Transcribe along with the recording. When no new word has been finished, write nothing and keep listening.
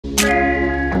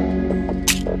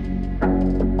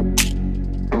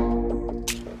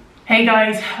Hey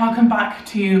guys, welcome back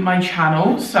to my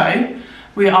channel. So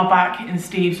we are back in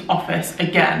Steve's office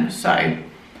again. So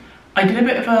I did a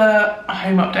bit of a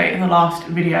home update in the last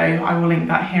video. I will link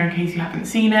that here in case you haven't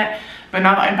seen it. But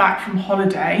now that I'm back from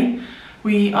holiday,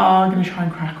 we are going to try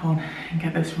and crack on and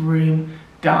get this room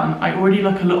done. I already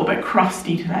look a little bit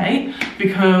crusty today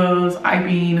because I've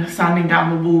been sanding down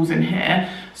the walls in here.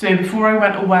 So before I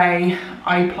went away,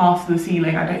 I plastered the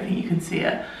ceiling. I don't think you can see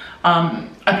it. I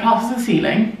plastered the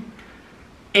ceiling.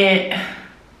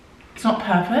 It's not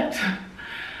perfect.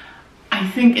 I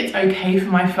think it's okay for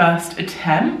my first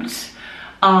attempt.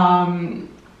 I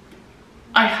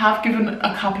have given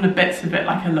a couple of bits of it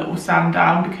like a little sand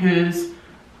down because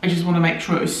I just want to make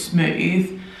sure it was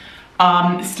smooth.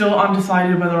 Still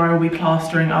undecided whether I will be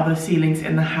plastering other ceilings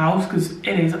in the house because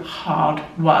it is hard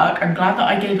work. I'm glad that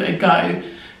I gave it a go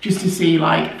just to see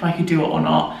like if I could do it or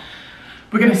not.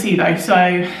 We're gonna see though.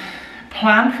 So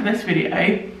plan for this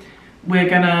video, we're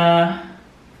gonna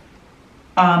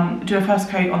do a first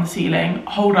coat on the ceiling.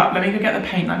 Hold up, let me go get the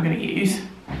paint that I'm gonna use.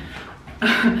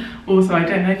 Also, I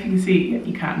don't know if you can see, yeah,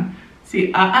 you can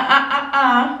see,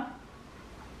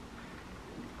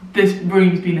 this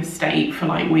room's been a state for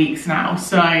like weeks now,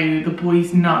 so the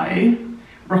boys know.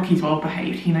 Rocky's well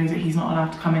behaved, he knows that he's not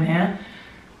allowed to come in here.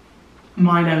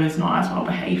 Milo is not as well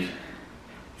behaved,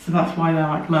 so that's why they're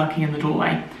like lurking in the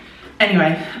doorway.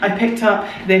 Anyway, I picked up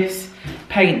this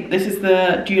paint. This is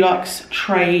the Dulux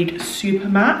Trade Super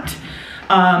Matte.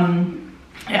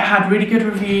 It had really good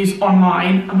reviews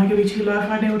online. Am I gonna be too low if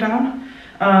I nail down?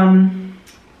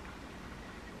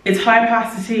 It's high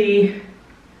opacity,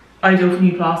 ideal for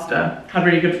new plaster, had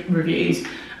really good reviews,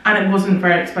 and it wasn't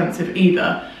very expensive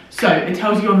either. So it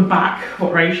tells you on the back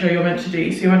what ratio you're meant to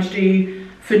do. So you're meant to do,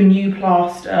 for new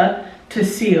plaster, to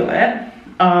seal it,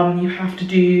 you have to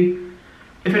do,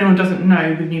 if anyone doesn't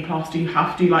know, with new plaster you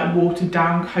have to do like watered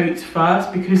down coats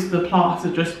first because the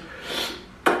plaster just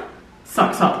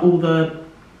sucks up all the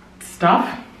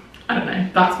stuff. I don't know,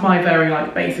 that's my very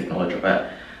like basic knowledge of it.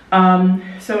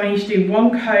 So I need to do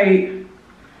one coat,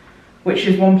 which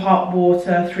is 1 part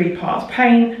water, 3 parts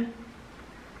paint,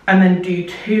 and then do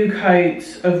 2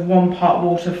 coats of 1 part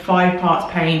water, 5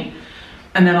 parts paint,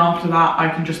 and then after that I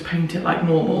can just paint it like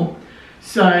normal.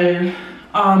 So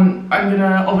I'm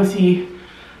gonna obviously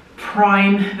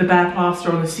prime the bare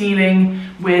plaster on the ceiling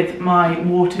with my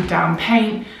watered down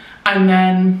paint, and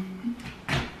then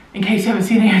in case you haven't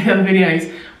seen any of the other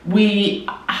videos, we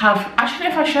have, actually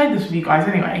if I shared this with you guys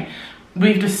anyway,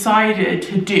 we've decided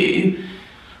to do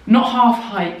not half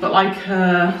height but like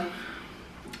I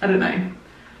don't know,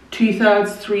 2/3,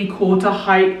 3/4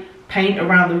 height paint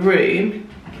around the room.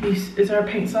 Is there a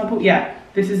paint sample? Yeah,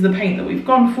 this is the paint that we've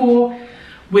gone for,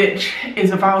 which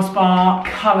is a Valspar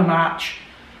colour match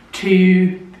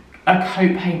to a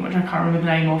coat paint, which I can't remember the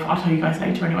name of. I'll tell you guys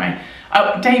later anyway.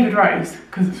 David Rose,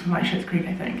 because it's from like Schitt's Creek,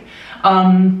 I think.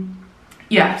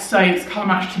 Yeah, so it's colour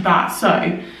match to that.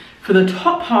 So for the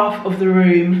top half of the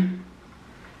room,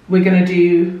 we're gonna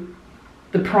do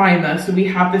the primer. So we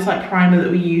have this like primer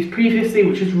that we used previously,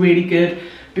 which is really good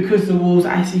because the walls,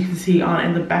 as you can see, aren't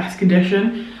in the best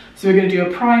condition. So we're gonna do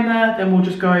a primer, then we'll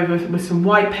just go over with some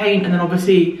white paint and then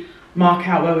obviously mark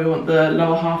out where we want the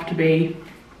lower half to be,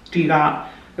 do that.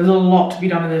 There's a lot to be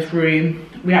done in this room.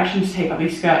 We actually need to take out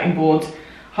these skirting boards.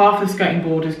 Half the skirting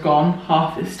board is gone,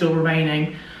 half is still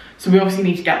remaining. So we obviously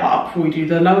need to get that up before we do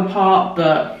the lower part,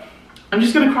 but I'm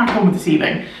just gonna crack on with the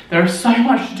ceiling. There is so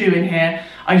much to do in here.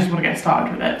 I just wanna get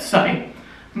started with it. So I'm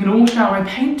gonna wash out my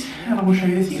paint and I will show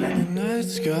you the ceiling. Night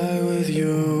sky with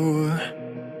you,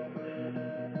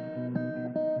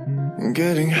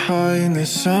 getting high in the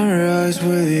sunrise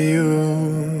with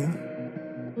you,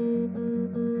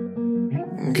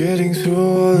 getting through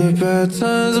all the bad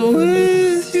times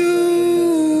with you.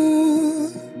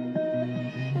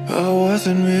 I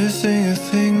wasn't missing a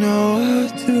thing, now I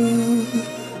do.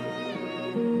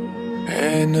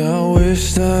 And I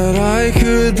wish that I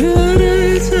could build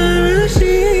a time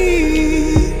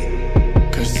machine,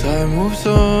 'cause time moves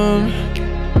on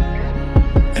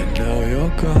and now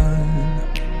you're gone.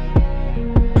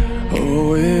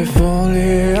 Oh, if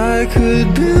only I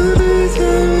could build a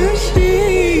time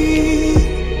machine,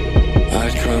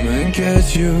 I'd come and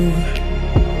get you.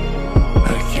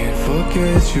 I can't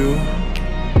forget you.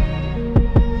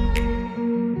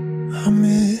 I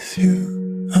miss you,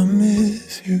 I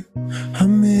miss you, I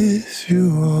miss you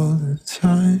all the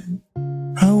time.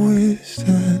 I wish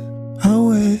that, I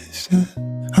wish that,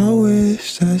 I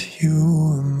wish that you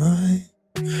were mine.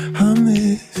 I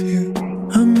miss you,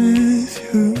 I miss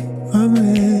you, I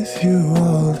miss you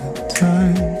all the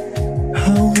time.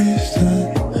 I wish that,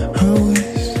 I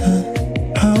wish that,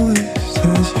 I wish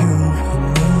that you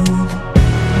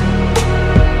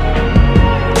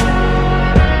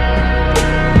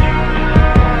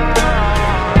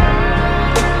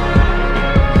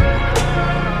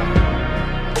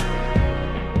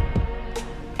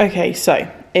Okay, so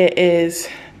it is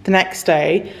the next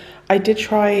day. I did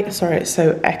try, sorry, it's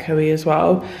so echoey as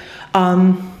well.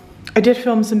 I did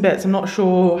film some bits. I'm not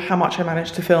sure how much I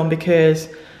managed to film because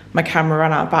my camera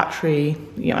ran out of battery,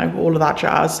 you know, all of that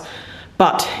jazz.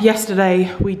 But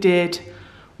yesterday we did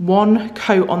one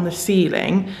coat on the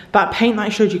ceiling. That paint that I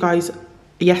showed you guys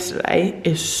yesterday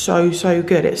is so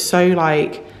good. It's so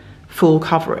like full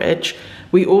coverage.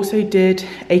 We also did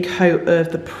a coat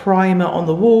of the primer on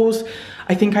the walls.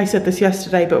 I think I said this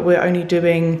yesterday, but we're only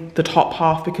doing the top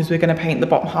half because we're going to paint the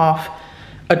bottom half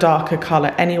a darker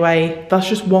colour anyway. That's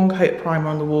just one coat of primer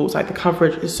on the walls. Like the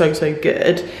coverage is so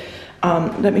good.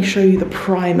 Let me show you the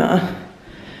primer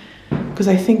because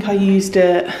I think I used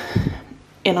it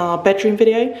in our bedroom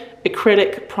video.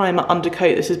 Acrylic primer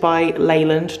undercoat. This is by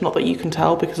Leyland. Not that you can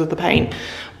tell because of the paint,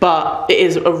 but it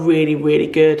is a really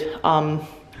good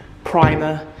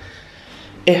primer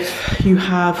if you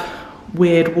have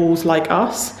weird walls like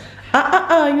us.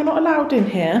 You're not allowed in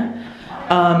here.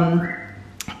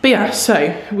 But yeah,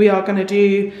 so we are going to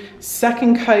do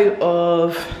second coat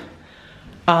of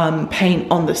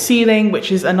paint on the ceiling, which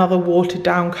is another watered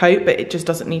down coat, but it just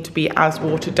doesn't need to be as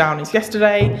watered down as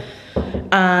yesterday.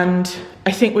 And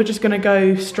I think we're just going to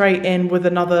go straight in with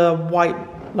another white,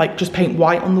 like just paint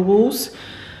white on the walls.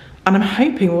 And I'm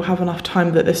hoping we'll have enough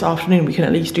time that this afternoon we can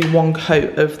at least do one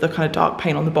coat of the kind of dark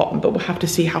paint on the bottom, but we'll have to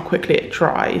see how quickly it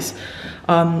dries.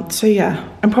 So yeah,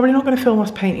 I'm probably not going to film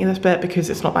us painting this bit because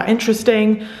it's not that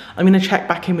interesting. I'm going to check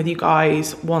back in with you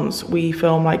guys once we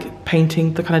film like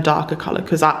painting the kind of darker colour,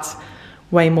 because that's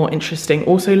way more interesting.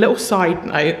 Also, little side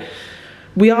note,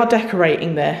 we are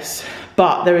decorating this,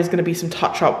 but there is going to be some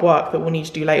touch-up work that we'll need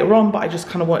to do later on, but I just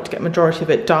kind of wanted to get majority of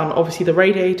it done. Obviously the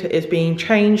radiator is being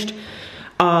changed.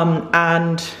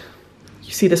 And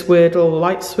you see this weird little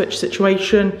light switch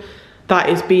situation that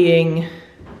is being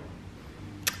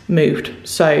moved.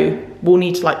 So we'll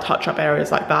need to like touch up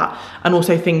areas like that. And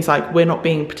also things like we're not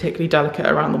being particularly delicate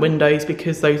around the windows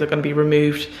because those are going to be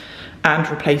removed and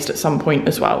replaced at some point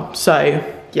as well. So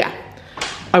yeah,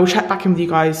 I will check back in with you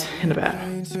guys in a bit.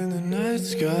 In the night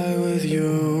sky with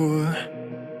you,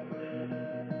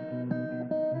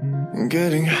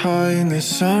 getting high in the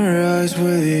sunrise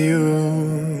with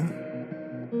you,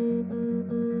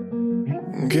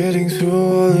 getting through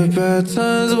all the bad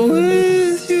times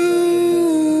with you.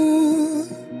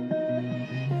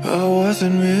 I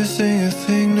wasn't missing a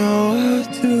thing, no I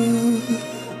do.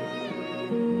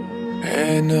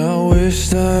 And I wish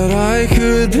that I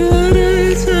could build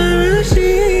a time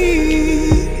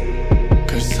machine,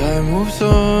 'cause time moves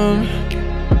on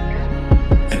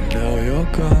and now you're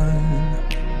gone.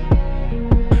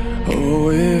 Oh,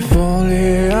 if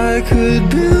only I could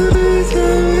build a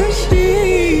time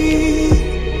machine,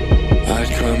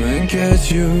 I'd come and get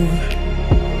you.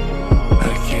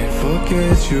 I can't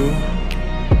forget you.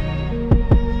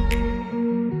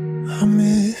 I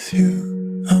miss you,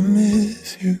 I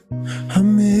miss you, I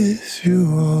miss you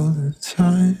all the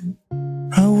time.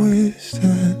 I wish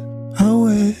that, I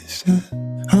wish that,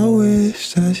 I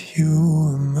wish that you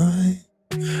were mine.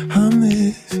 I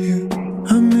miss you,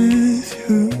 I miss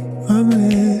you, I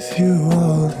miss you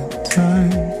all the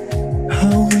time. I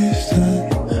wish that,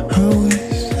 I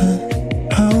wish that,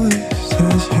 I wish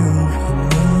that you were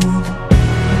mine.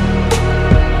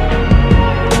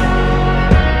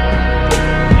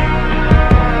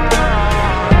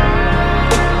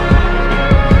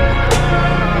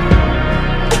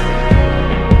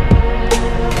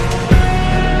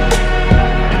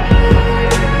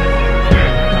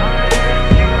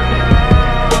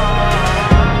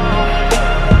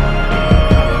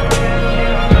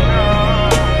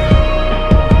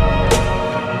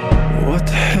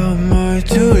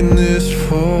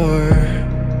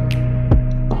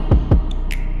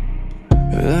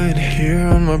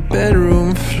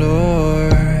 Bedroom floor,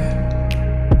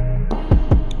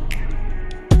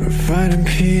 finding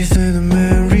peace in the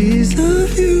memories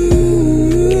of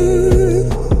you.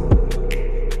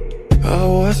 I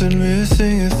wasn't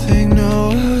missing a thing,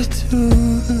 no I do.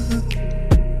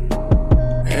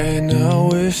 And I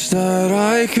wish that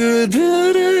I could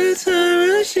build a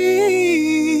time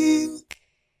machine,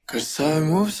 'cause time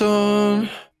moves on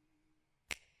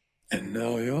and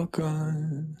now you're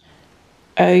gone.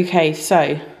 Okay,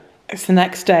 so it's the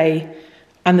next day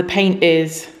and the paint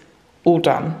is all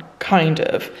done, kind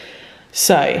of.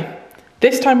 So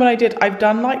this time when I've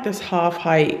done like this half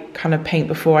height kind of paint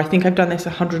before. I think I've done this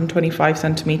 125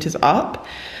 centimeters up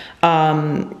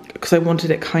because I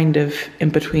wanted it kind of in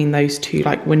between those two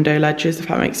like window ledges, if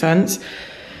that makes sense.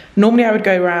 Normally I would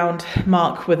go around,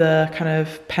 mark with a kind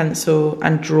of pencil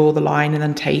and draw the line and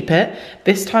then tape it.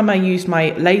 This time I used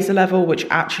my laser level, which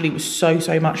actually was so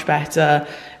much better.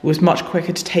 It was much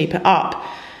quicker to tape it up.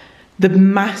 The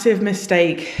massive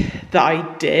mistake that I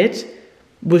did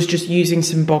was just using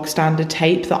some bog standard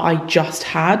tape that I just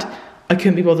had. I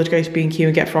couldn't be bothered to go to B&Q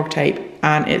and get frog tape,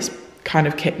 and it's kind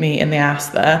of kicked me in the ass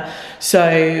there.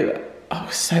 So, oh,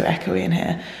 so echoey in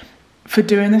here. For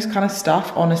doing this kind of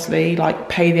stuff, honestly, like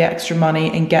pay the extra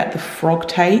money and get the frog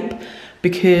tape,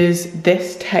 because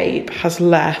this tape has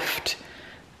left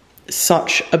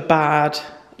such a bad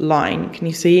line. Can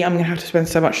you see? I'm gonna have to spend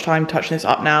so much time touching this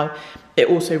up now. It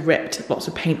also ripped lots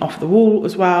of paint off the wall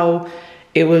as well.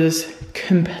 It was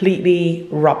completely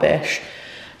rubbish.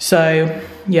 So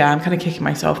yeah, I'm kind of kicking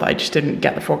myself that I just didn't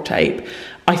get the frog tape.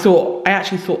 I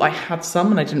actually thought I had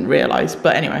some and I didn't realise,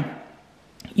 but anyway.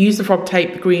 Use the frog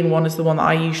tape. The green one is the one that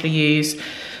I usually use.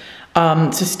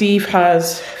 So Steve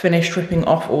has finished ripping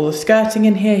off all the skirting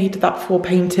in here. He did that before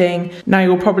painting. Now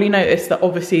you'll probably notice that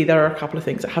obviously there are a couple of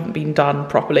things that haven't been done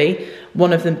properly.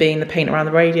 One of them being the paint around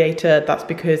the radiator. That's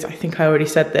because, I think I already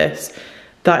said this,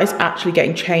 that is actually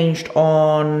getting changed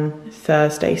on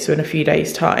Thursday, so in a few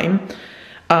days' time.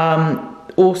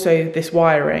 Also this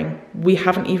wiring, we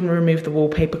haven't even removed the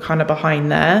wallpaper kind of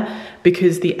behind there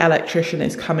because the electrician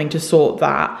is coming to sort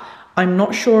that. I'm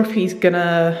not sure if he's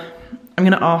gonna, I'm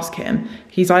gonna ask him.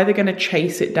 He's either gonna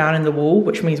chase it down in the wall,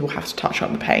 which means we'll have to touch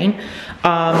up the paint,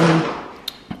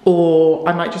 or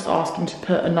I might just ask him to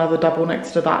put another double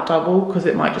next to that double, because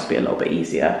it might just be a little bit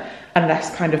easier and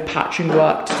less kind of patching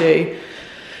work to do.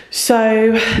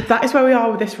 So that is where we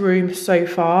are with this room so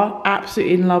far.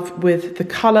 Absolutely in love with the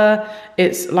colour.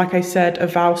 It's, like I said, a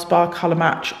Valspar colour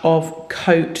match of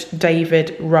Coat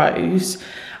David Rose.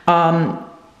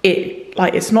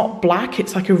 It's not black,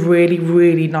 it's like a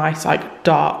really nice, like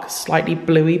dark, slightly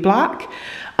bluey black.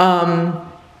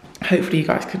 Hopefully you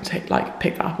guys can pick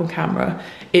that up on camera.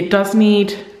 It does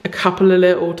need a couple of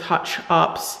little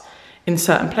touch-ups in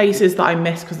certain places that I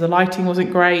missed because the lighting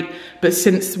wasn't great, but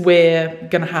since we're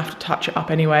gonna have to touch it up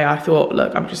anyway, I thought,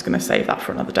 look, I'm just gonna save that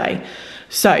for another day.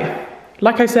 So,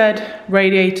 like I said,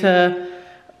 radiator,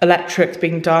 electrics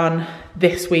being done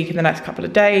this week in the next couple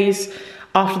of days.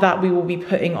 After that, we will be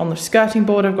putting on the skirting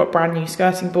board. I've got brand new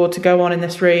skirting board to go on in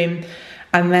this room,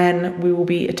 and then we will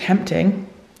be attempting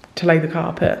to lay the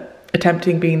carpet.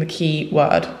 Attempting being the key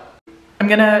word. I'm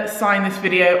gonna sign this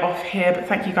video off here, but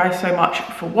thank you guys so much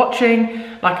for watching.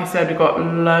 Like I said, we've got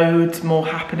loads more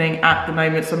happening at the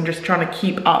moment, so I'm just trying to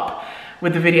keep up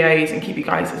with the videos and keep you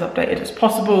guys as updated as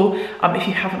possible. If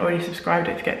you haven't already subscribed,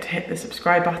 don't forget to hit the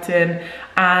subscribe button,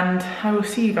 and I will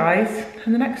see you guys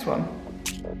in the next one.